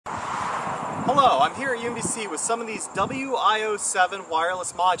Hello, I'm here at UMBC with some of these Wi07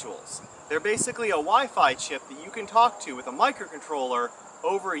 wireless modules. They're basically a Wi-Fi chip that you can talk to with a microcontroller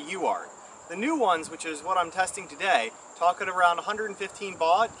over a UART. The new ones, which is what I'm testing today, talk at around 115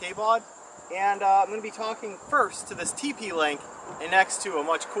 kbaud, and I'm going to be talking first to this TP-Link and next to a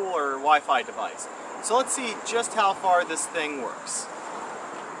much cooler Wi-Fi device. So let's see just how far this thing works.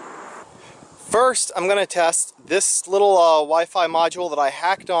 First, I'm going to test this little Wi-Fi module that I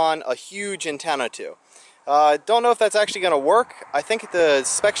hacked on a huge antenna to. Don't know if that's actually going to work. I think the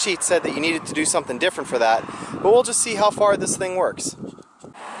spec sheet said that you needed to do something different for that, but we'll just see how far this thing works.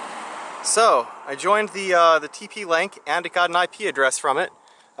 So, I joined the TP-Link and it got an IP address from it,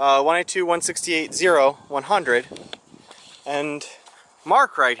 192.168.0.100, and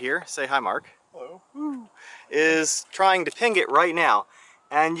Mark right here, say hi Mark, hello, is trying to ping it right now.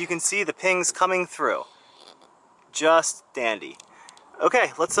 And you can see the pings coming through. Just dandy.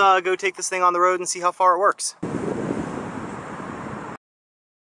 Okay, let's go take this thing on the road and see how far it works.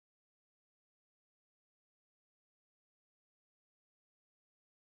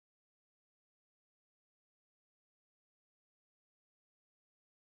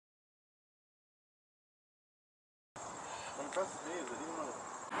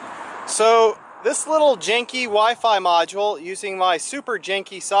 So, this little janky Wi-Fi module, using my super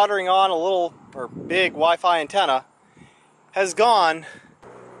janky soldering on a little, or big Wi-Fi antenna, has gone,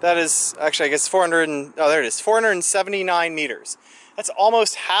 that is, actually I guess 479 meters. That's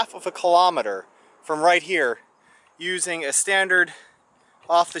almost half of a kilometer from right here, using a standard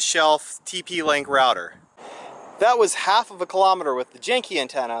off-the-shelf TP-Link router. That was half of a kilometer with the janky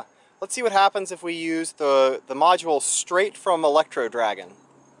antenna. Let's see what happens if we use the module straight from electrodragon.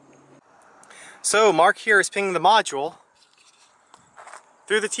 So Mark here is pinging the module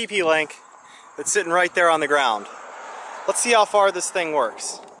through the TP-Link that's sitting right there on the ground. Let's see how far this thing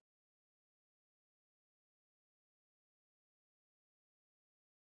works.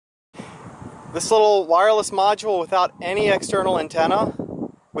 This little wireless module without any external antenna,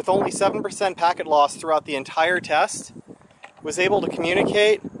 with only 7% packet loss throughout the entire test, was able to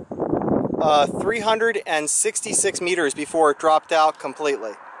communicate 366 meters before it dropped out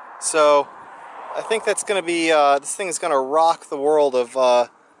completely. So I think that's going to be, this thing is going to rock the world of all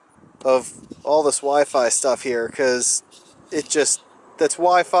this Wi-Fi stuff here, because that's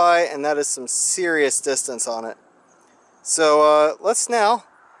Wi-Fi and that is some serious distance on it. So let's now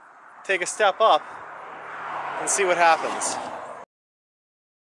take a step up and see what happens.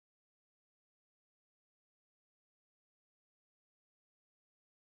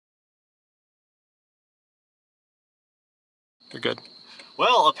 You're good.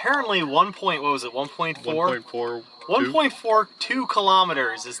 Well, apparently 1.42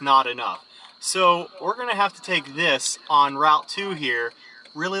 kilometers is not enough. So we're going to have to take this on Route 2 here,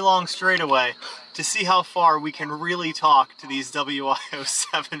 really long straightaway, to see how far we can really talk to these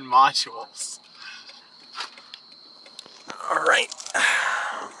Wi07 modules. Alright,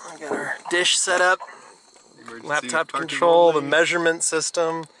 we got our dish set up, laptop to control, the measurement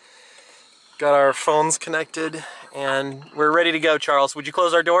system, got our phones connected, and we're ready to go. Charles, would you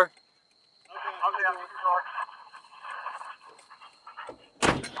close our door?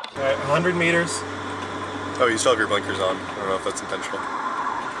 Alright, 100 meters. Oh, you still have your blinkers on. I don't know if that's intentional.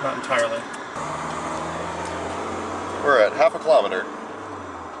 Not entirely. We're at half a kilometer.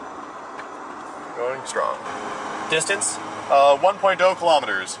 Going strong. Distance? 1.0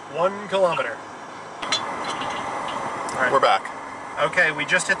 kilometers. 1 kilometer. Alright. We're back. Okay, we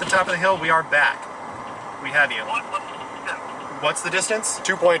just hit the top of the hill. We are back. We have you. What's the distance?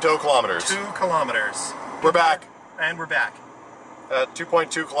 2.0 kilometers. 2 kilometers. We're back. And we're back. At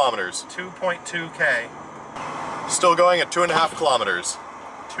 2.2 kilometers. 2.2K. Still going at 2.5 kilometers.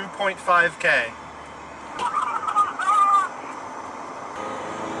 2.5K.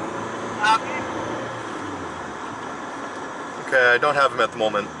 Okay, I don't have him at the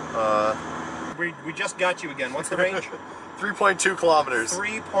moment. We just got you again. What's the range? 3.2 kilometers.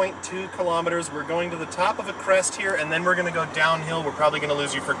 3.2 kilometers. We're going to the top of a crest here, and then we're going to go downhill. We're probably going to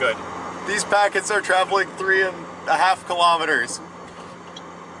lose you for good. These packets are traveling 3.5 kilometers.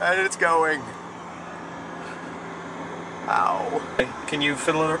 And it's going. Ow. Can you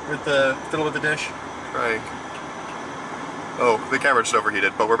fiddle with the dish? Right. Oh, the camera just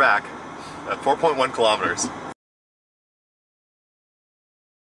overheated, but we're back at 4.1 kilometers.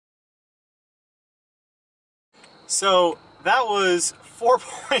 So that was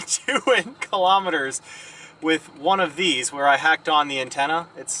 4.2 kilometers with one of these where I hacked on the antenna.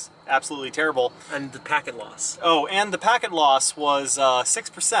 It's absolutely terrible. And the packet loss. Oh, and the packet loss was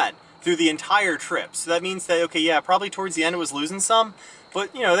 6% through the entire trip. So that means that, okay, yeah, probably towards the end it was losing some,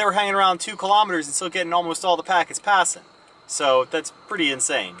 But, you know, they were hanging around 2 kilometers and still getting almost all the packets passing. So that's pretty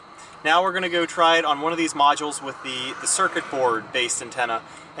insane. Now we're going to go try it on one of these modules with the circuit board based antenna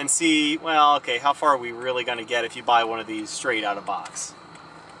and see, well, okay, how far are we really going to get if you buy one of these straight out of box.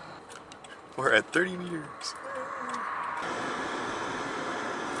 We're at 30 meters.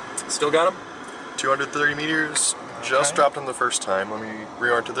 Still got them? 230 meters. Just dropped them the first time. Let me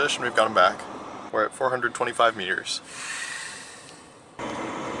reorient to this and we've got them back. We're at 425 meters.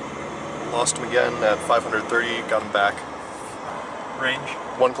 Lost them again at 530, got them back. Range?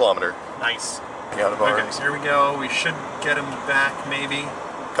 1 kilometer. Nice. Out of Okay, arms. here we go. We should get him back, maybe.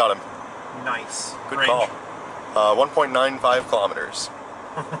 Got him. Nice. Good Range? call. 1.95 kilometers.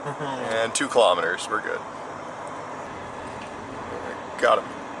 And 2 kilometers. We're good. Got him.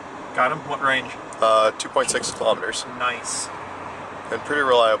 Got him? What range? 2.6 kilometers. Nice. And pretty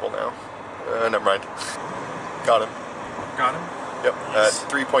reliable now. Never mind. Got him. Got him? Yep, Nice. at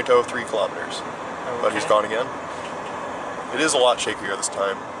 3.03 kilometers. But he's gone again. It is a lot shakier this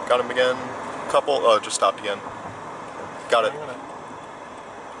time. Got him again. Couple. Oh, just stopped again. Got it. I'm gonna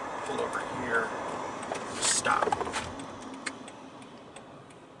pull over here. Stop.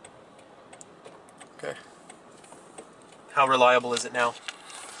 Okay. How reliable is it now?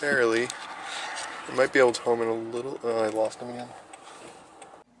 Barely. I might be able to home in a little. I lost him again.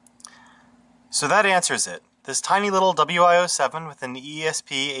 So that answers it. This tiny little Wi07 with an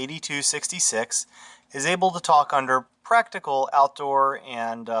ESP8266 is able to talk under practical outdoor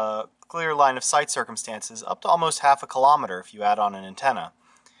and clear line of sight circumstances up to almost half a kilometer if you add on an antenna.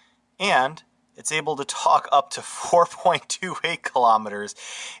 And it's able to talk up to 4.28 kilometers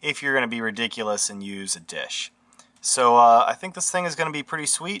if you're going to be ridiculous and use a dish. So I think this thing is going to be pretty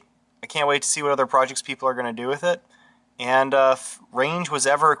sweet. I can't wait to see what other projects people are going to do with it. And if range was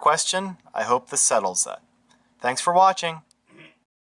ever a question, I hope this settles that. Thanks for watching.